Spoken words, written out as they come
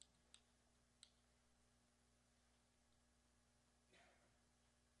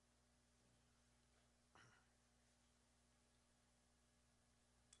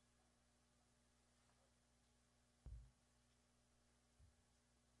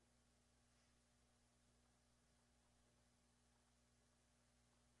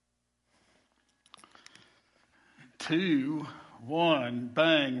2, 1,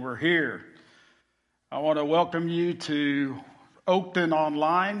 bang, we're here. I want to welcome you to Oakton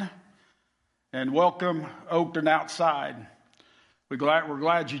Online and welcome Oakton Outside. We're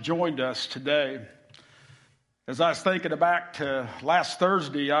glad you joined us today. As I was thinking back to last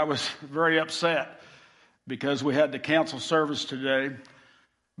Thursday, I was very upset because we had to cancel service today.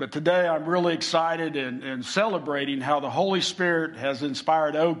 But today I'm really excited and celebrating how the Holy Spirit has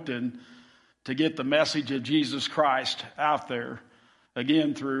inspired Oakton to get the message of Jesus Christ out there,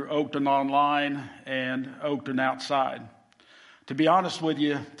 again, through Oakton Online and Oakton Outside. To be honest with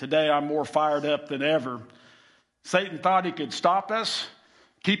you, today I'm more fired up than ever. Satan thought he could stop us,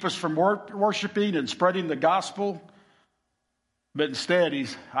 keep us from worshiping and spreading the gospel, but instead,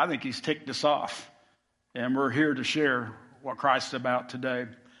 I think he's ticked us off, and we're here to share what Christ's about today.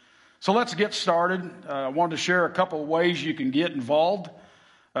 So let's get started. I wanted to share a couple of ways you can get involved.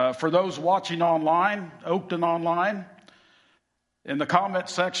 For those watching online, Oakton Online, in the comment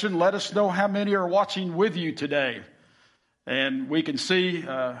section, let us know how many are watching with you today, and we can see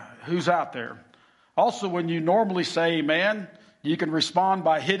who's out there. Also, when you normally say amen, you can respond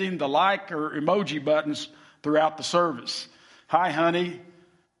by hitting the like or emoji buttons throughout the service. Hi, honey.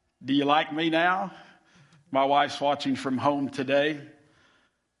 Do you like me now? My wife's watching from home today.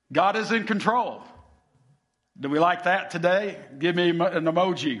 God is in control. Do we like that today? Give me an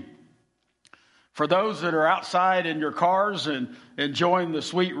emoji. For those that are outside in your cars and enjoying the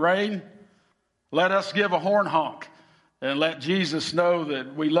sweet rain, let us give a horn honk and let Jesus know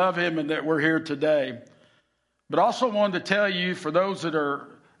that we love him and that we're here today. But also wanted to tell you, for those that are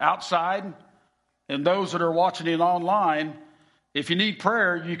outside and those that are watching it online, if you need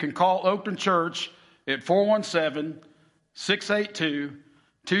prayer, you can call Oakton Church at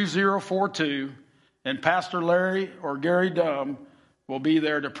 417-682-2042, and Pastor Larry or Gary Dumb will be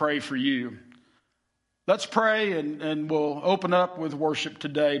there to pray for you. Let's pray and we'll open up with worship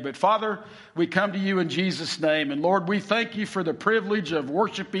today. But Father, we come to you in Jesus' name. And Lord, we thank you for the privilege of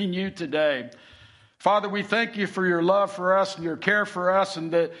worshiping you today. Father, we thank you for your love for us and your care for us,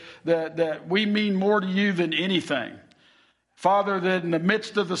 and that we mean more to you than anything. Father, that in the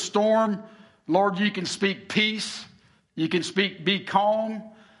midst of the storm, Lord, you can speak peace. You can speak be calm.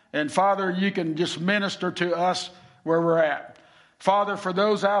 And Father, you can just minister to us where we're at. Father, for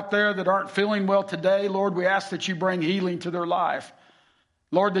those out there that aren't feeling well today, Lord, we ask that you bring healing to their life.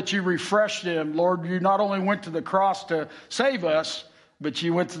 Lord, that you refresh them. Lord, you not only went to the cross to save us, but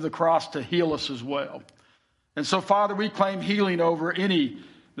you went to the cross to heal us as well. And so, Father, we claim healing over any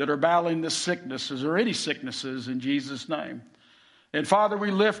that are battling this sicknesses or any sicknesses in Jesus' name. And Father,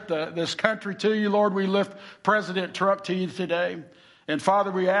 we lift this country to you, Lord. We lift President Trump to you today. And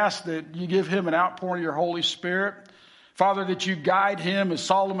Father, we ask that you give him an outpouring of your Holy Spirit. Father, that you guide him as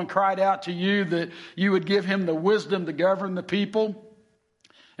Solomon cried out to you, that you would give him the wisdom to govern the people.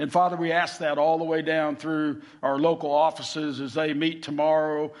 And Father, we ask that all the way down through our local offices as they meet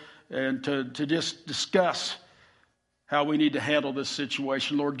tomorrow and to just discuss how we need to handle this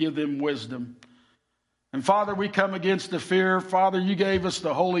situation. Lord, give them wisdom. And Father, we come against the fear. Father, you gave us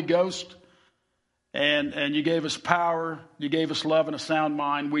the Holy Ghost. And you gave us power, you gave us love and a sound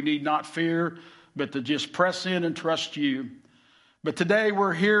mind. We need not fear, but to just press in and trust you. But today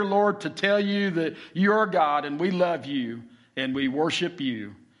we're here, Lord, to tell you that you are God and we love you and we worship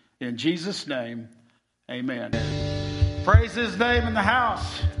you. In Jesus' name, amen. Praise his name in the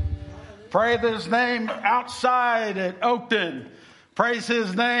house. Praise his name outside at Oakton. Praise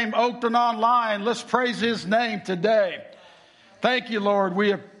his name, Oakton Online. Let's praise his name today. Thank you, Lord.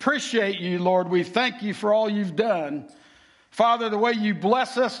 We appreciate you, Lord. We thank you for all you've done. Father, the way you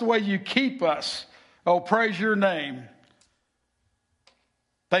bless us, the way you keep us. Oh, praise your name.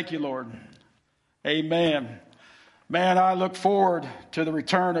 Thank you, Lord. Amen. Man, I look forward to the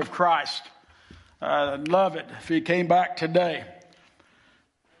return of Christ. I'd love it if he came back today.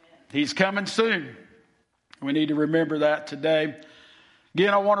 He's coming soon. We need to remember that today.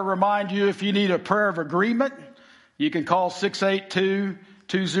 Again, I want to remind you, if you need a prayer of agreement, you can call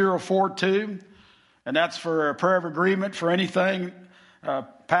 682-2042, and that's for a prayer of agreement for anything.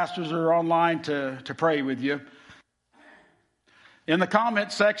 Pastors are online to pray with you. In the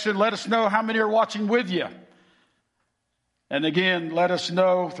comment section, let us know how many are watching with you. And again, let us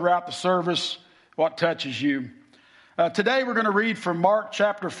know throughout the service what touches you. Today we're going to read from Mark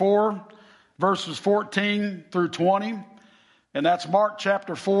chapter 4, verses 14 through 20. And that's Mark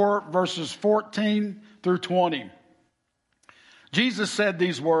chapter 4, verses 14 through 20. Jesus said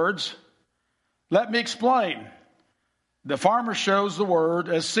these words, "Let me explain. The farmer shows the word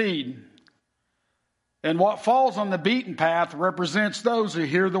as seed. And what falls on the beaten path represents those who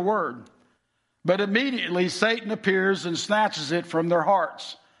hear the word. But immediately Satan appears and snatches it from their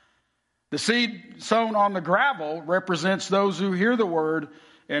hearts. The seed sown on the gravel represents those who hear the word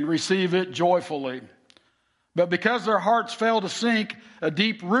and receive it joyfully. But because their hearts fail to sink a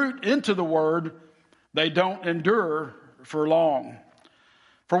deep root into the word, they don't endure for long.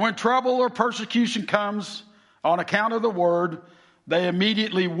 For when trouble or persecution comes on account of the word, they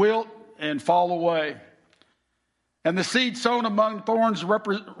immediately wilt and fall away. And the seed sown among thorns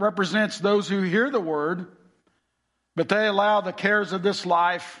represents those who hear the word, but they allow the cares of this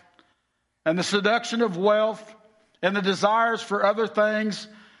life and the seduction of wealth and the desires for other things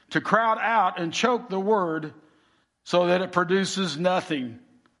to crowd out and choke the word so that it produces nothing.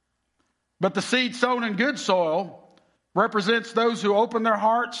 But the seed sown in good soil represents those who open their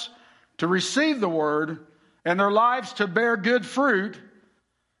hearts to receive the word and their lives to bear good fruit.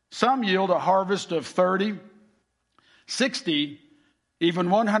 Some yield a harvest of 30, 60, even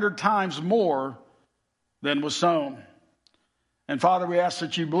 100 times more than was sown. And Father, we ask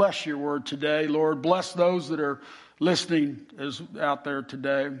that you bless your word today. Lord, bless those that are listening out there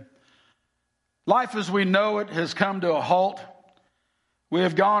today. Life as we know it has come to a halt. We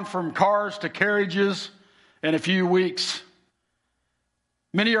have gone from cars to carriages in a few weeks.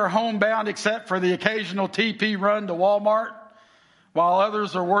 Many are homebound except for the occasional TP run to Walmart, while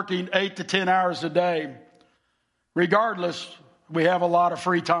others are working 8 to 10 hours a day. Regardless, we have a lot of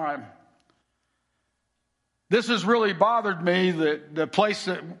free time. This has really bothered me, that the place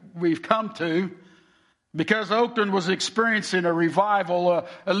that we've come to, because Oakton was experiencing a revival,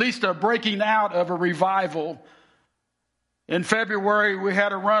 at least a breaking out of a revival. In February, we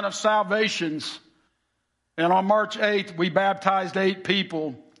had a run of salvations. And on March 8th, we baptized 8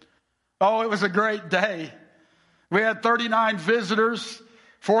 people. Oh, it was a great day. We had 39 visitors,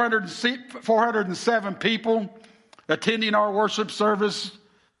 407 people attending our worship service.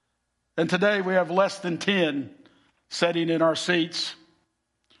 And today we have less than 10 sitting in our seats.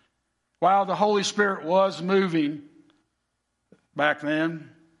 Wow, the Holy Spirit was moving back then.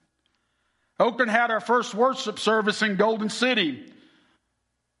 Oakton had our first worship service in Golden City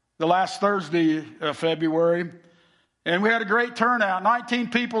the last Thursday of February. And we had a great turnout. 19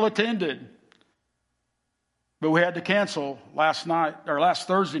 people attended. But we had to cancel last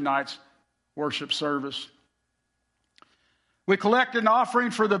Thursday night's worship service. We collected an offering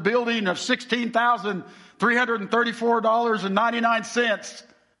for the building of $16,334.99.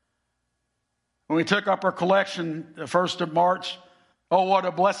 When we took up our collection the 1st of March, oh, what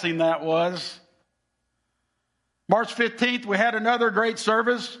a blessing that was. March 15th, we had another great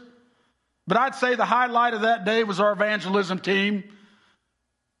service. But I'd say the highlight of that day was our evangelism team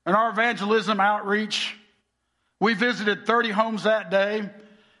and our evangelism outreach. We visited 30 homes that day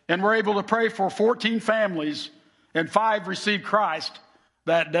and were able to pray for 14 families, and 5 received Christ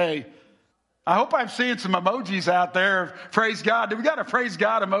that day. I hope I'm seeing some emojis out there. Praise God. Do we got a praise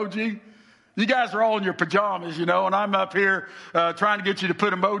God emoji? You guys are all in your pajamas, and I'm up here trying to get you to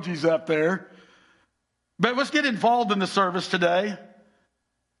put emojis up there. But let's get involved in the service today.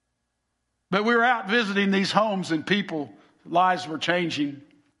 But we were out visiting these homes, and people's lives were changing.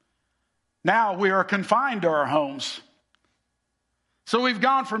 Now we are confined to our homes. So we've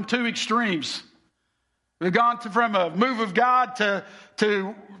gone from 2 extremes. We've gone from a move of God to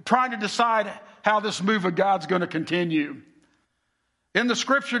trying to decide how this move of God's going to continue. In the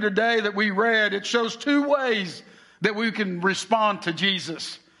scripture today that we read, it shows 2 ways that we can respond to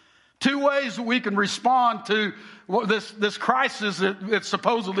Jesus. 2 ways that we can respond to this crisis that's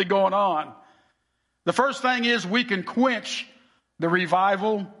supposedly going on. The first thing is we can quench the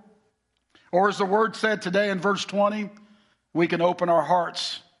revival. Or as the word said today in verse 20, we can open our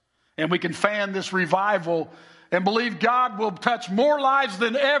hearts and we can fan this revival and believe God will touch more lives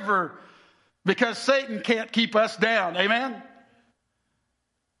than ever, because Satan can't keep us down. Amen?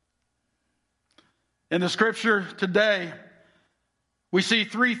 In the scripture today, we see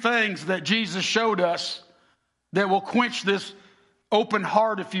 3 things that Jesus showed us that will quench this open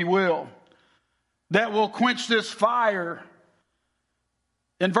heart, if you will, that will quench this fire.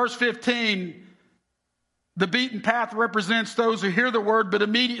 In verse 15, the beaten path represents those who hear the word, but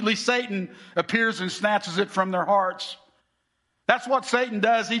immediately Satan appears and snatches it from their hearts. That's what Satan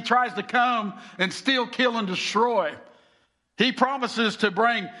does. He tries to come and steal, kill, and destroy. He promises to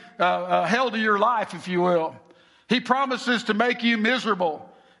bring hell to your life, if you will. He promises to make you miserable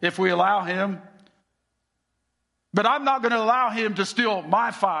if we allow him. But I'm not going to allow him to steal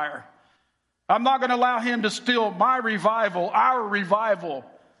my fire. I'm not going to allow him to steal my revival, our revival.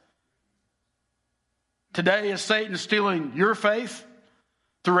 Today, is Satan stealing your faith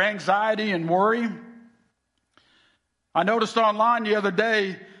through anxiety and worry? I noticed online the other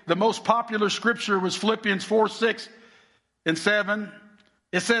day the most popular scripture was Philippians 4, 6, and 7.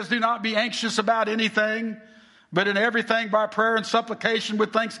 It says, do not be anxious about anything, but in everything by prayer and supplication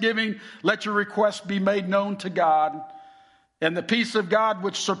with thanksgiving, let your requests be made known to God. And the peace of God,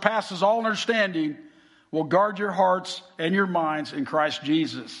 which surpasses all understanding, will guard your hearts and your minds in Christ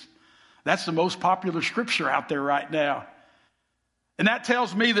Jesus. That's the most popular scripture out there right now. And that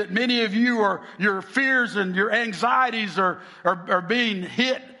tells me that many of you your fears and your anxieties are being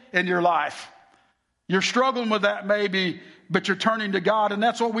hit in your life. You're struggling with that maybe, but you're turning to God, and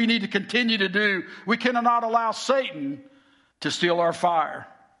that's what we need to continue to do. We cannot allow Satan to steal our fire.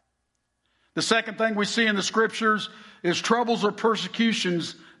 The second thing we see in the scriptures is troubles or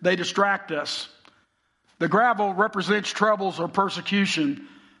persecutions, they distract us. The gravel represents troubles or persecution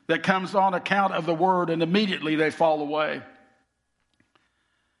that comes on account of the word, and immediately they fall away.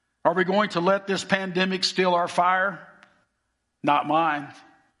 Are we going to let this pandemic steal our fire? Not mine.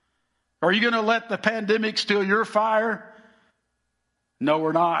 Are you going to let the pandemic steal your fire? No,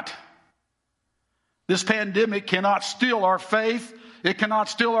 we're not. This pandemic cannot steal our faith. It cannot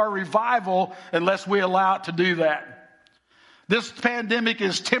steal our revival unless we allow it to do that. This pandemic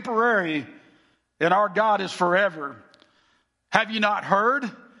is temporary, and our God is forever. Have you not heard?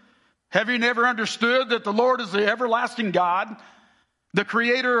 Have you never understood that the Lord is the everlasting God, the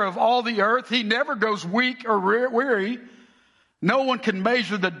creator of all the earth? He never goes weak or weary. No one can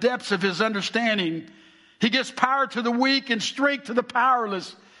measure the depths of his understanding. He gives power to the weak and strength to the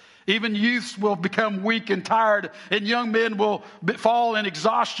powerless. Even youths will become weak and tired, and young men will fall in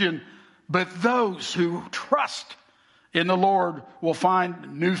exhaustion. But those who trust in the Lord will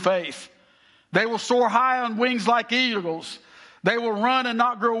find new faith. They will soar high on wings like eagles. They will run and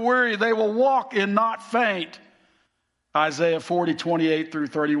not grow weary. They will walk and not faint. Isaiah 40, 28 through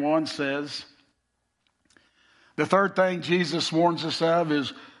 31 says. The third thing Jesus warns us of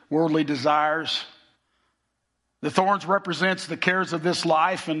is worldly desires. The thorns represents the cares of this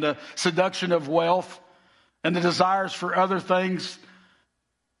life and the seduction of wealth and the desires for other things.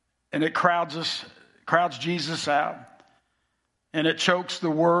 And it crowds Jesus out. And it chokes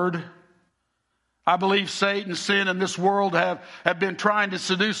the word. I believe Satan, sin, and this world have been trying to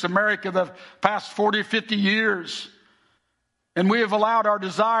seduce America the past 40 or 50 years. And we have allowed our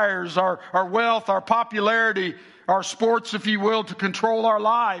desires, our wealth, our popularity, our sports, if you will, to control our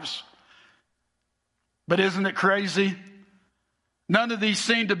lives. But isn't it crazy? None of these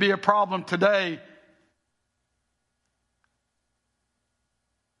seem to be a problem today.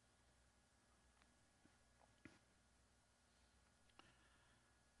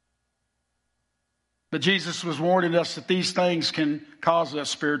 But Jesus was warning us that these things can cause us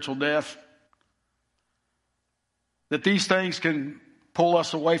spiritual death. That these things can pull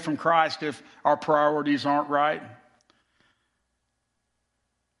us away from Christ if our priorities aren't right.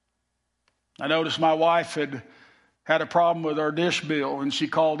 I noticed my wife had a problem with our dish bill, and she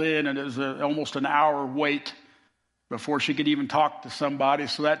called in, and it was almost an hour wait before she could even talk to somebody.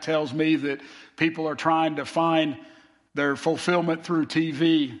 So that tells me that people are trying to find their fulfillment through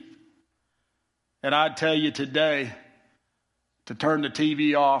TV. And I'd tell you today to turn the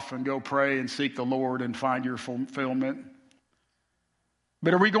TV off and go pray and seek the Lord and find your fulfillment.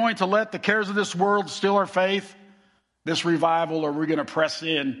 But are we going to let the cares of this world steal our faith, this revival, or are we going to press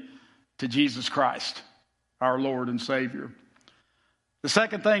in to Jesus Christ, our Lord and Savior? The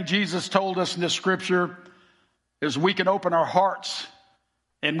second thing Jesus told us in this scripture is we can open our hearts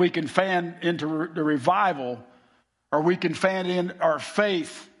and we can fan into the revival, or we can fan in our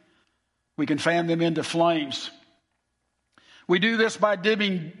faith. We can fan them into flames. We do this by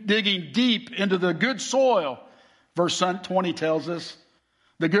digging deep into the good soil. Verse 20 tells us.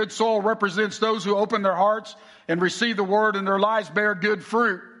 The good soil represents those who open their hearts and receive the word, and their lives bear good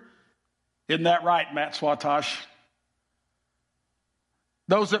fruit. Isn't that right, Matt Swatosh?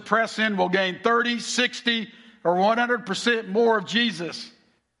 Those that press in will gain 30, 60, or 100% more of Jesus.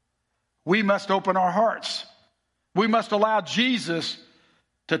 We must open our hearts. We must allow Jesus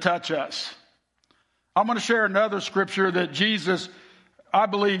to touch us. I'm going to share another scripture that Jesus, I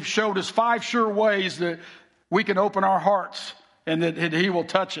believe, showed us 5 sure ways that we can open our hearts and that He will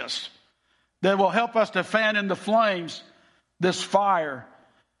touch us. That will help us to fan in the flames this fire.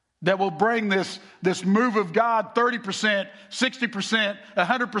 That will bring this move of God 30%, 60%,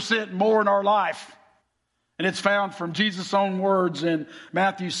 100% more in our life. And it's found from Jesus' own words in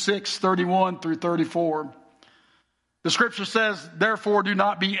Matthew 6, 31 through 34. The scripture says, therefore do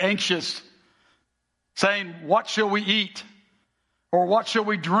not be anxious, saying, what shall we eat? Or what shall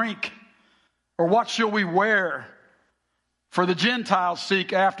we drink? Or what shall we wear? For the Gentiles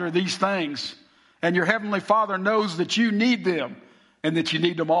seek after these things, and your heavenly Father knows that you need them. and that you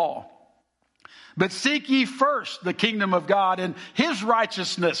need them all. But seek ye first the kingdom of God and his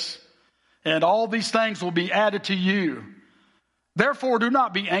righteousness, and all these things will be added to you. Therefore, do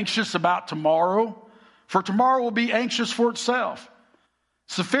not be anxious about tomorrow, for tomorrow will be anxious for itself.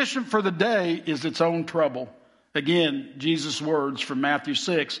 Sufficient for the day is its own trouble. Again, Jesus' words from Matthew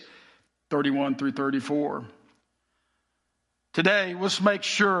 6, 31 through 34. Today, let's make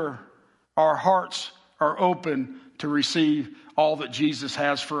sure our hearts are open to receive all that Jesus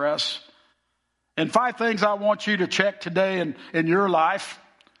has for us. And 5 things I want you to check today in your life.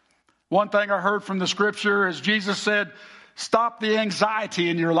 One thing I heard from the scripture is Jesus said, stop the anxiety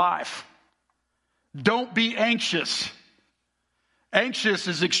in your life. Don't be anxious. Anxious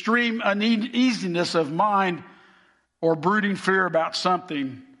is extreme uneasiness of mind or brooding fear about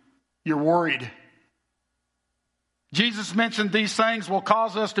something. You're worried. Jesus mentioned these things will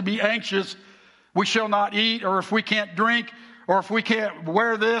cause us to be anxious. We shall not eat, or if we can't drink, or if we can't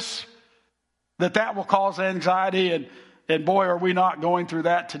wear this, that will cause anxiety. And boy, are we not going through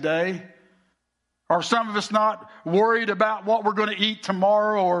that today. Are some of us not worried about what we're going to eat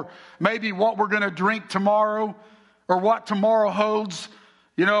tomorrow, or maybe what we're going to drink tomorrow, or what tomorrow holds?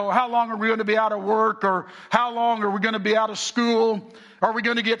 You know, how long are we going to be out of work, or how long are we going to be out of school? Are we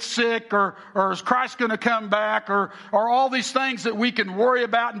going to get sick, or is Christ going to come back, or all these things that we can worry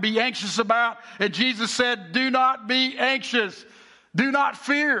about and be anxious about? And Jesus said, do not be anxious. Do not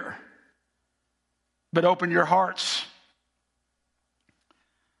fear, but open your hearts.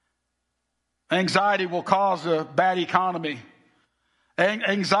 Anxiety will cause a bad economy.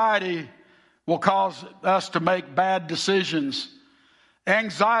 Anxiety will cause us to make bad decisions.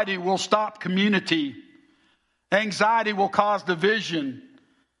 Anxiety will stop community. Anxiety will cause division.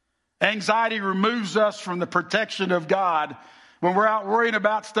 Anxiety removes us from the protection of God. When we're out worrying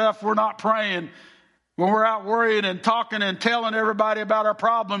about stuff, we're not praying. When we're out worrying and talking and telling everybody about our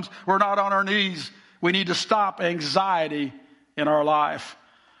problems, we're not on our knees. We need to stop anxiety in our life.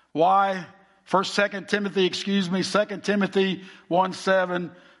 Why? 2 Timothy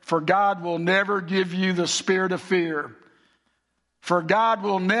 1:7, for God will never give you the spirit of fear. For God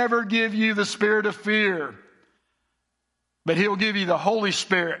will never give you the spirit of fear, but he'll give you the Holy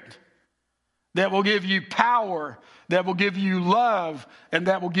Spirit that will give you power, that will give you love, and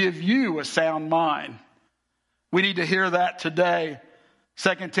that will give you a sound mind. We need to hear that today.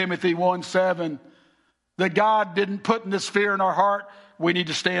 2 Timothy 1:7, that God didn't put this fear in our heart. We need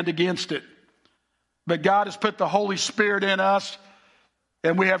to stand against it. But God has put the Holy Spirit in us,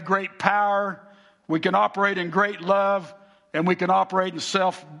 and we have great power. We can operate in great love, and we can operate in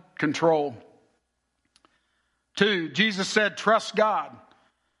self-control. 2, Jesus said, trust God.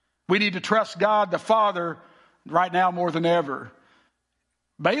 We need to trust God the Father right now more than ever.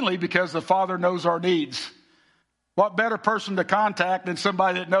 Mainly because the Father knows our needs. What better person to contact than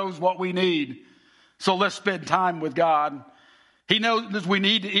somebody that knows what we need? So let's spend time with God. He knows we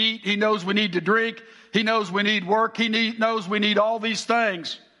need to eat. He knows we need to drink. He knows we need work. He knows we need all these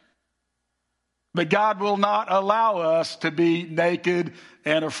things. But God will not allow us to be naked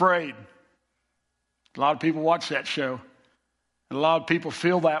and afraid. A lot of people watch that show. And a lot of people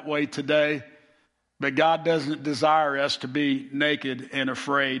feel that way today. But God doesn't desire us to be naked and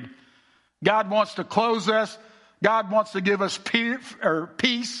afraid. God wants to clothe us. God wants to give us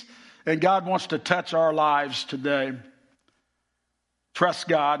peace. And God wants to touch our lives today. Trust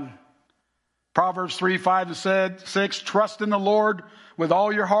God. Proverbs 3:5-6, trust in the Lord with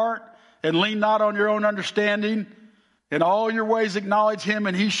all your heart and lean not on your own understanding. In all your ways acknowledge him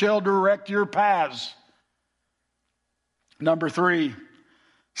and he shall direct your paths. Number 3,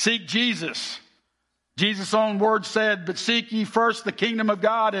 seek Jesus. Jesus' own word said, but seek ye first the kingdom of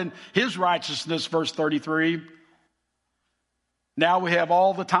God and his righteousness, verse 33. Now we have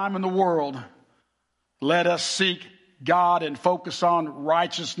all the time in the world. Let us seek God and focus on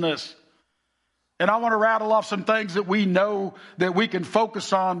righteousness. And I want to rattle off some things that we know that we can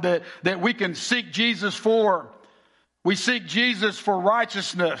focus on, that we can seek Jesus for. We seek Jesus for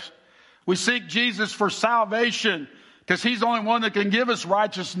righteousness. We seek Jesus for salvation because he's the only one that can give us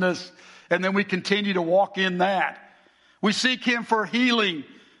righteousness. And then we continue to walk in that. We seek him for healing.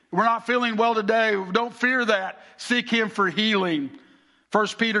 We're not feeling well today. Don't fear that. Seek him for healing. 1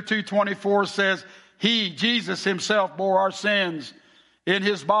 Peter 2:24 says, he, Jesus himself, bore our sins in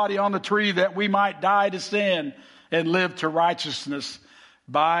his body on the tree that we might die to sin and live to righteousness.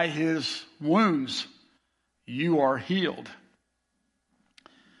 By his wounds, you are healed.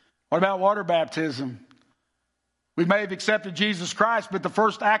 What about water baptism? We may have accepted Jesus Christ, but the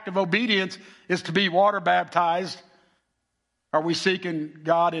first act of obedience is to be water baptized. Are we seeking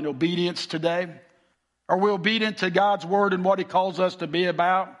God in obedience today? Are we obedient to God's word and what he calls us to be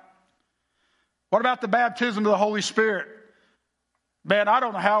about? What about the baptism of the Holy Spirit? Man, I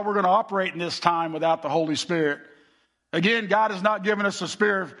don't know how we're going to operate in this time without the Holy Spirit. Again, God has not given us a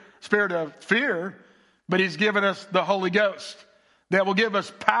spirit of fear, but he's given us the Holy Ghost that will give us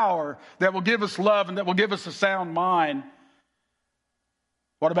power, that will give us love, and that will give us a sound mind.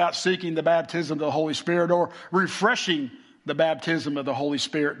 What about seeking the baptism of the Holy Spirit or refreshing the baptism of the Holy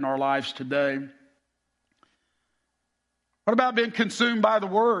Spirit in our lives today? What about being consumed by the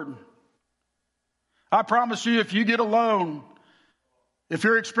Word? I promise you, if you get alone, if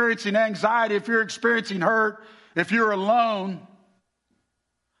you're experiencing anxiety, if you're experiencing hurt, if you're alone,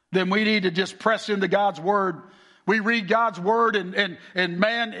 then we need to just press into God's Word. We read God's Word and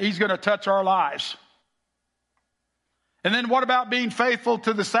man, he's going to touch our lives. And then what about being faithful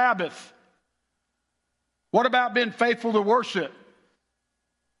to the Sabbath? What about being faithful to worship?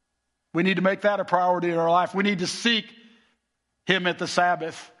 We need to make that a priority in our life. We need to seek him at the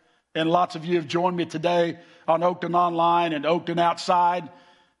Sabbath. And lots of you have joined me today on Oakton Online and Oakton Outside.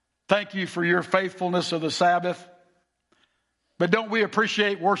 Thank you for your faithfulness of the Sabbath. But don't we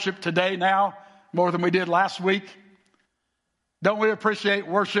appreciate worship today now more than we did last week? Don't we appreciate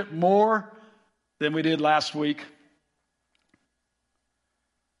worship more than we did last week?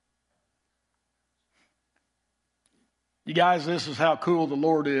 You guys, this is how cool the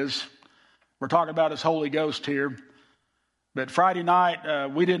Lord is. We're talking about his Holy Ghost here. But Friday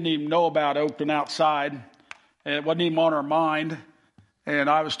night, we didn't even know about Oakton Outside. And it wasn't even on our mind. And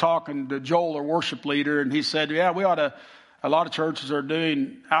I was talking to Joel, our worship leader, and he said, yeah, a lot of churches are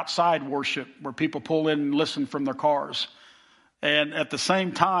doing outside worship where people pull in and listen from their cars. And at the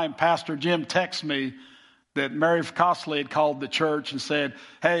same time, Pastor Jim texted me that Mary Costley had called the church and said,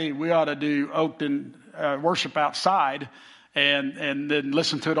 hey, we ought to do Oakton worship outside and then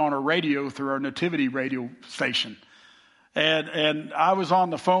listen to it on our radio through our Nativity radio station. And I was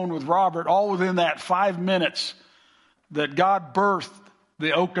on the phone with Robert all within that 5 minutes that God birthed the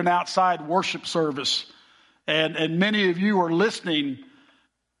Oakton Outside worship service. And many of you are listening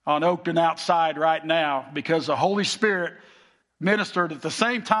on Oakton Outside right now because the Holy Spirit ministered at the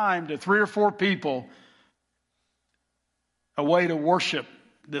same time to 3 or 4 people a way to worship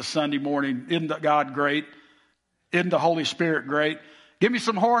this Sunday morning. Isn't God great? Isn't the Holy Spirit great? Give me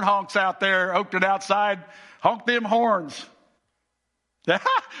some horn honks out there, Oakton Outside. Honk them horns. I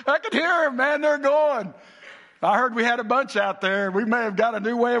can hear them, man. They're going. I heard we had a bunch out there. We may have got a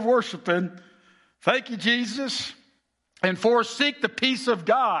new way of worshiping. Thank you, Jesus. And seek the peace of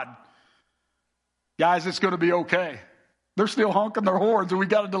God. Guys, it's going to be okay. They're still honking their horns and we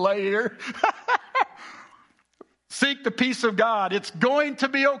got a delay here. Seek the peace of God. It's going to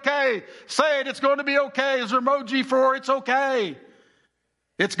be okay. Say it. It's going to be okay. Is there emoji for it's okay?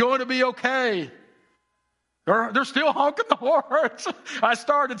 It's going to be okay. They're still honking the horns. I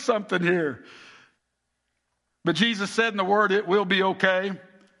started something here. But Jesus said in the Word, it will be okay.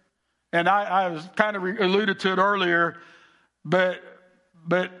 And I was kind of alluded to it earlier. But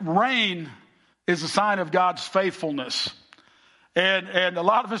rain is a sign of God's faithfulness. And a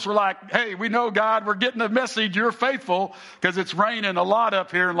lot of us were like, hey, we know God, we're getting the message, you're faithful, because it's raining a lot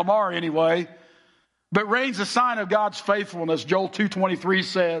up here in Lamar anyway. But rain's a sign of God's faithfulness. Joel 2:23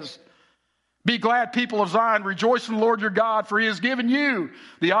 says, be glad, people of Zion, rejoice in the Lord your God, for he has given you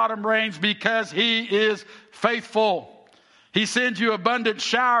the autumn rains because he is faithful. He sends you abundant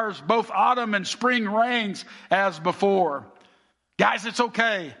showers, both autumn and spring rains as before. Guys, it's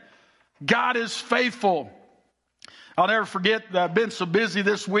okay. God is faithful. I'll never forget that I've been so busy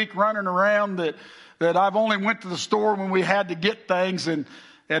this week running around that I've only went to the store when we had to get things. And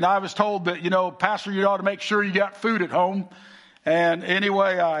I was told that, Pastor, you ought to make sure you got food at home. And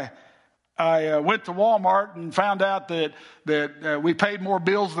anyway, I went to Walmart and found out that we paid more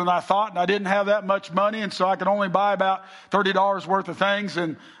bills than I thought, and I didn't have that much money, and so I could only buy about $30 worth of things.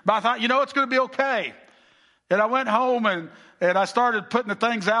 But I thought, it's going to be okay. And I went home and I started putting the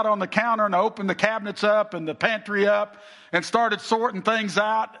things out on the counter, and I opened the cabinets up and the pantry up and started sorting things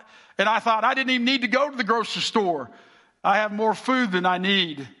out. And I thought, I didn't even need to go to the grocery store. I have more food than I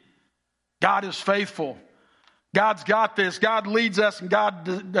need. God is faithful. God's got this. God leads us and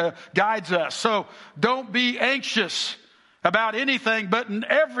God guides us. So don't be anxious about anything, but in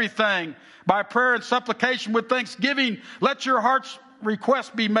everything, by prayer and supplication with thanksgiving, let your heart's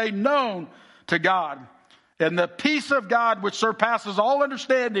request be made known to God. And the peace of God, which surpasses all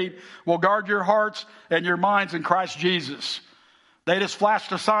understanding, will guard your hearts and your minds in Christ Jesus. They just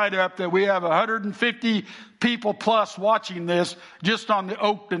flashed a sign up that we have 150 people plus watching this just on the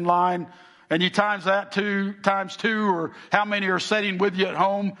Oakton line. And you times that times two, or how many are sitting with you at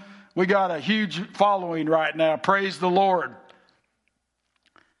home. We got a huge following right now. Praise the Lord.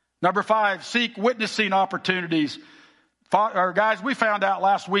 Number 5, seek witnessing opportunities. Guys, we found out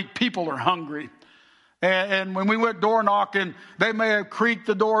last week people are hungry. And when we went door knocking, they may have creaked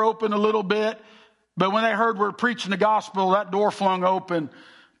the door open a little bit, but when they heard we're preaching the gospel, that door flung open.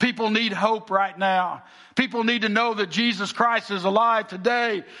 People need hope right now. People need to know that Jesus Christ is alive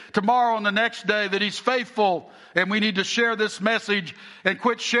today, tomorrow, and the next day, that He's faithful. And we need to share this message and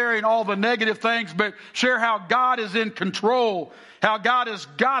quit sharing all the negative things, but share how God is in control, how God has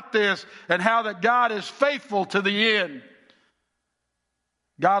got this, and how that God is faithful to the end.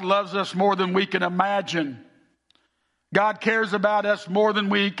 God loves us more than we can imagine. God cares about us more than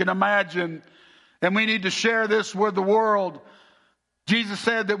we can imagine. And we need to share this with the world. Jesus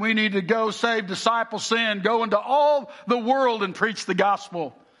said that we need to go save, disciple, sin, go into all the world and preach the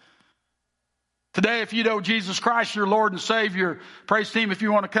gospel. Today, if you know Jesus Christ, your Lord and Savior, praise team if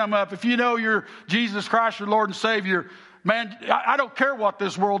you want to come up. If you know your Jesus Christ, your Lord and Savior, man, I don't care what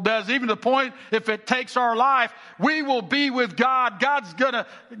this world does. Even to the point, if it takes our life, we will be with God. God's got an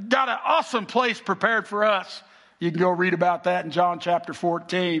awesome place prepared for us. You can go read about that in John chapter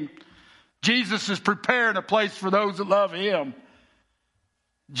 14. Jesus is preparing a place for those that love Him.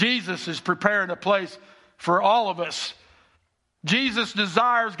 Jesus is preparing a place for all of us.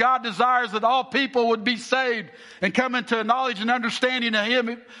 God desires that all people would be saved and come into a knowledge and understanding of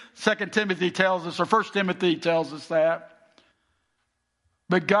Him. 2 Timothy tells us, or 1 Timothy tells us that.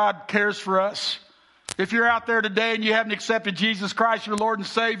 But God cares for us. If you're out there today and you haven't accepted Jesus Christ, your Lord and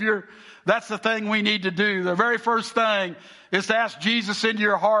Savior, that's the thing we need to do. The very first thing is to ask Jesus into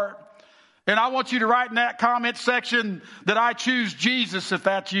your heart. And I want you to write in that comment section that I choose Jesus if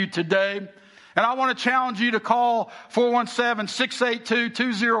that's you today. And I want to challenge you to call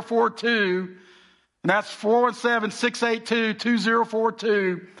 417-682-2042. And that's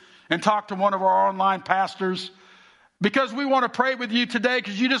 417-682-2042. And talk to one of our online pastors. Because we want to pray with you today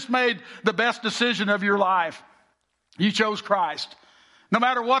because you just made the best decision of your life. You chose Christ. No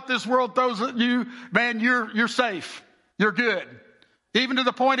matter what this world throws at you, man, you're safe. You're good. Even to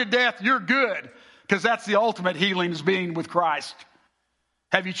the point of death, you're good. Because that's the ultimate healing, is being with Christ.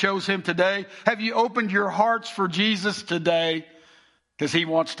 Have you chose Him today? Have you opened your hearts for Jesus today? Because He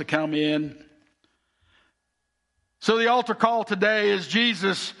wants to come in. So the altar call today is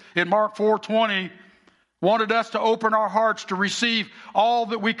Jesus in Mark 4:20 wanted us to open our hearts to receive all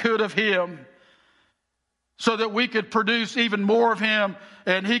that we could of Him, so that we could produce even more of Him,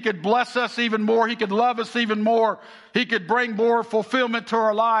 and He could bless us even more. He could love us even more. He could bring more fulfillment to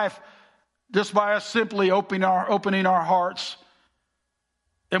our life just by us simply opening our hearts.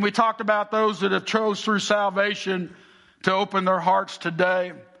 And we talked about those that have chose through salvation to open their hearts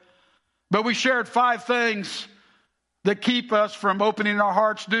today. But we shared 5 things that keep us from opening our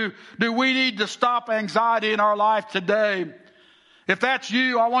hearts. Do we need to stop anxiety in our life today? If that's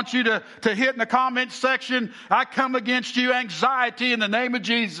you, I want you to hit in the comment section, I come against you, anxiety, in the name of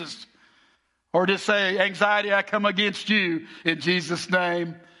Jesus. Or just say, anxiety, I come against you in Jesus'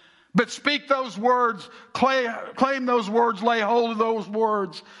 name. But speak those words, claim those words, lay hold of those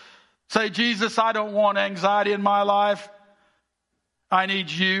words. Say, Jesus, I don't want anxiety in my life. I need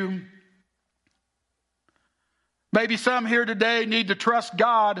you. Maybe some here today need to trust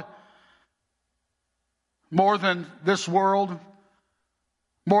God more than this world,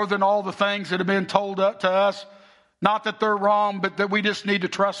 more than all the things that have been told to us. Not that they're wrong, but that we just need to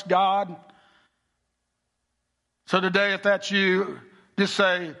trust God. So today, if that's you, just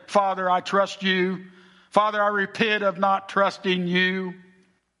say, Father, I trust you. Father, I repent of not trusting you.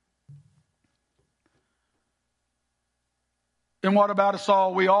 And what about us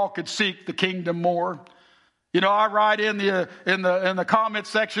all? We all could seek the kingdom more. You know, I write in the comment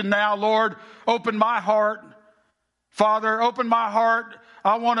section now, Lord, open my heart. Father, open my heart.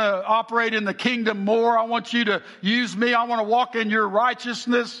 I want to operate in the kingdom more. I want you to use me. I want to walk in your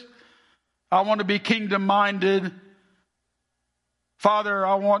righteousness. I want to be kingdom minded. Father,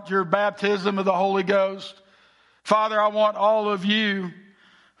 I want your baptism of the Holy Ghost. Father, I want all of you.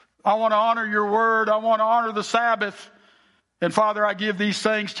 I want to honor your word. I want to honor the Sabbath. And Father, I give these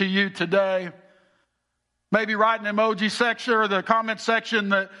things to you today. Maybe write in the emoji section or the comment section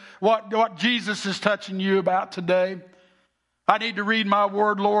that what Jesus is touching you about today. I need to read my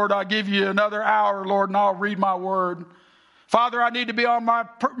word, Lord. I'll give you another hour, Lord, and I'll read my word. Father, I need to be on my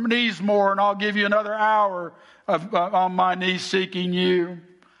knees more, and I'll give you another hour on my knees seeking you.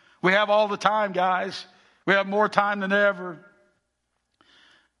 We have all the time, guys. We have more time than ever.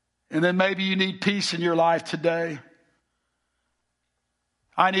 And then maybe you need peace in your life today.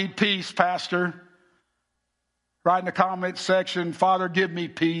 I need peace, Pastor. Write in the comment section, Father, give me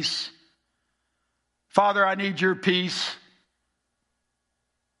peace. Father, I need your peace.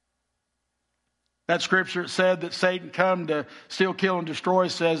 That scripture said that Satan come to steal, kill, and destroy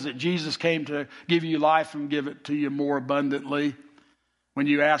says that Jesus came to give you life and give it to you more abundantly. When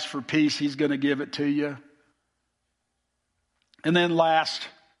you ask for peace, he's going to give it to you. And then last,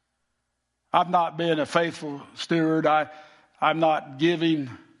 I've not been a faithful steward. I'm not giving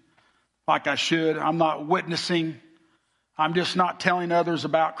like I should. I'm not witnessing. I'm just not telling others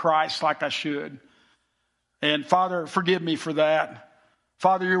about Christ like I should. And Father, forgive me for that.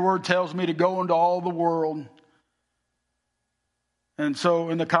 Father, your word tells me to go into all the world. And so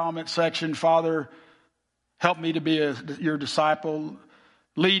in the comment section, Father, help me to be your disciple.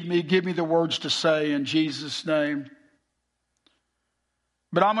 Lead me, give me the words to say in Jesus' name.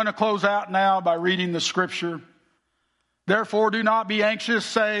 But I'm going to close out now by reading the scripture. Therefore, do not be anxious,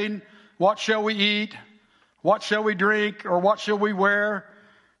 saying, what shall we eat? What shall we drink? Or what shall we wear?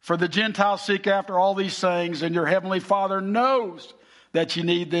 For the Gentiles seek after all these things, and your heavenly Father knows that you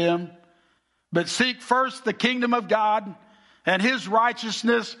need them. But seek first the kingdom of God and his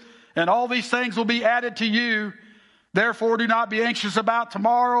righteousness, and all these things will be added to you. Therefore, do not be anxious about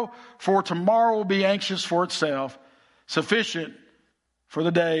tomorrow, for tomorrow will be anxious for itself. Sufficient for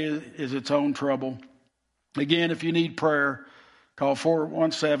the day is its own trouble. Again, if you need prayer, call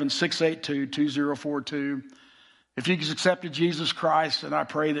 417-682-2042. If you accepted Jesus Christ, and I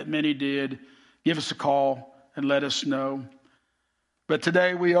pray that many did, give us a call and let us know. But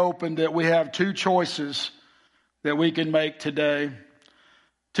today we opened that we have two choices that we can make today.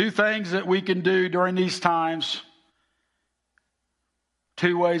 Two things that we can do during these times.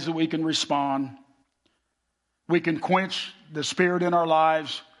 Two ways that we can respond. We can quench the spirit in our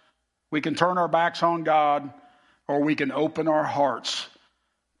lives. We can turn our backs on God, or we can open our hearts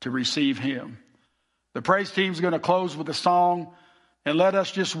to receive him. The praise team's going to close with a song, and let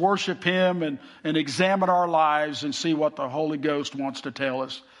us just worship him and examine our lives and see what the Holy Ghost wants to tell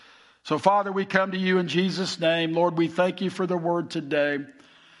us. So, Father, we come to you in Jesus' name. Lord, we thank you for the word today.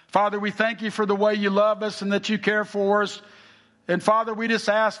 Father, we thank you for the way you love us and that you care for us. And Father, we just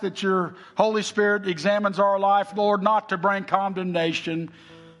ask that your Holy Spirit examines our life, Lord, not to bring condemnation.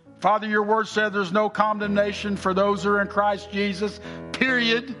 Father, your word said there's no condemnation for those who are in Christ Jesus,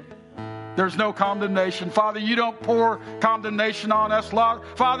 period. There's no condemnation. Father, you don't pour condemnation on us.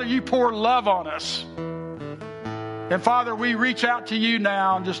 Father, you pour love on us. And Father, we reach out to you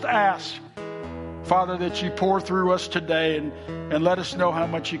now and just ask, Father, that you pour through us today and let us know how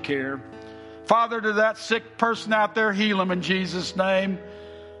much you care. Father, to that sick person out there, heal him in Jesus' name.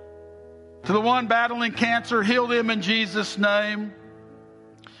 To the one battling cancer, heal them in Jesus' name.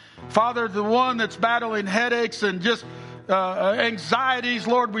 Father, the one that's battling headaches and just anxieties,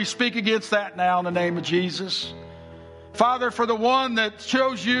 Lord, we speak against that now in the name of Jesus. Father, for the one that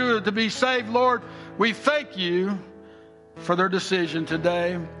chose you to be saved, Lord, we thank you for their decision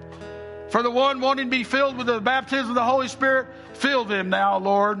today. For the one wanting to be filled with the baptism of the Holy Spirit, fill them now,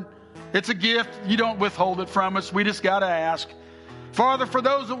 Lord. It's a gift. You don't withhold it from us. We just got to ask. Father, for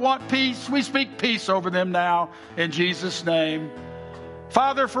those that want peace, we speak peace over them now in Jesus' name.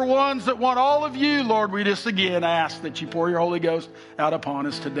 Father, for ones that want all of you, Lord, we just again ask that you pour your Holy Ghost out upon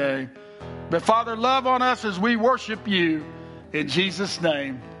us today. But Father, love on us as we worship you in Jesus'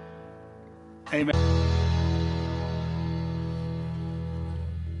 name. Amen.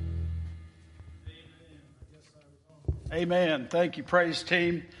 Amen. Thank you, praise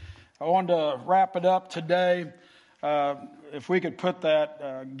team. I wanted to wrap it up today. If we could put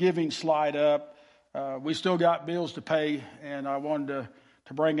that giving slide up. We still got bills to pay, and I wanted to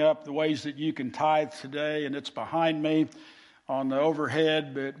bring up the ways that you can tithe today, and it's behind me on the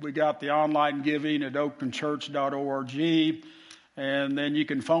overhead, but we got the online giving at oaklandchurch.org, and then you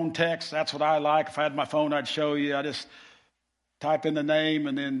can phone text. That's what I like. If I had my phone, I'd show you. I just type in the name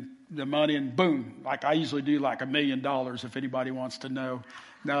and then the money, and boom, like I usually do, like $1 million if anybody wants to know.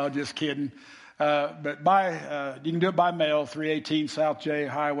 No, just kidding. But you can do it by mail, 318 South J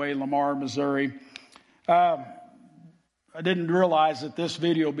Highway, Lamar, Missouri. I didn't realize that this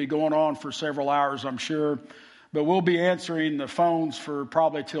video will be going on for several hours, I'm sure. But we'll be answering the phones for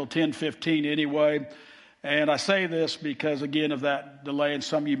probably till 10:15 anyway. And I say this because, again, of that delay, and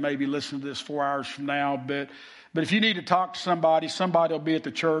some of you may be listening to this 4 hours from now. But if you need to talk to somebody will be at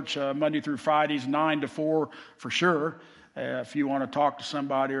the church Monday through Fridays, 9 to 4 for sure. If you want to talk to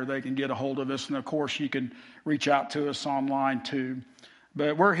somebody, or they can get a hold of us. And, of course, you can reach out to us online too.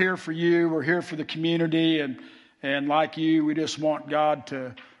 But we're here for you. We're here for the community. And like you, we just want God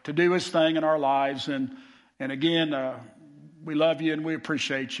to do his thing in our lives. And again, we love you and we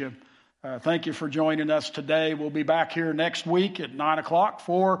appreciate you. Thank you for joining us today. We'll be back here next week at 9 o'clock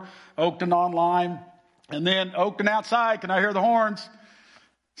for Oakton Online. And then Oakton Outside. Can I hear the horns?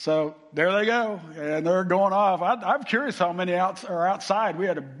 So there they go. And they're going off. I'm curious how many are outside. We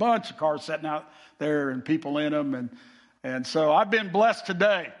had a bunch of cars sitting out there and people in them. And so I've been blessed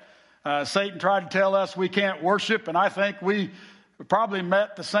today. Satan tried to tell us we can't worship. And I think we probably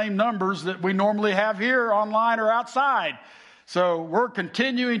met the same numbers that we normally have here online or outside. So we're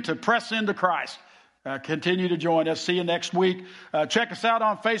continuing to press into Christ. Continue to join us. See you next week. Check us out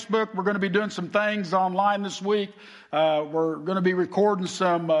on Facebook. We're going to be doing some things online this week. We're going to be recording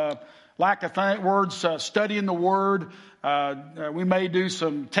some studying the Word. We may do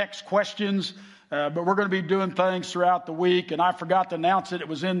some text questions, but we're going to be doing things throughout the week. And I forgot to announce it. It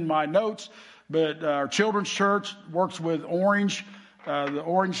was in my notes. But our children's church works with Orange, the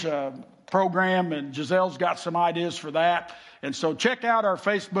Orange program, and Giselle's got some ideas for that. And so check out our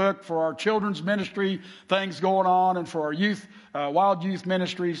Facebook for our children's ministry things going on and for our youth, wild youth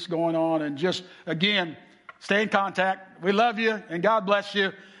ministries going on. And just, again, stay in contact. We love you and God bless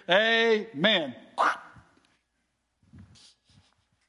you. Amen.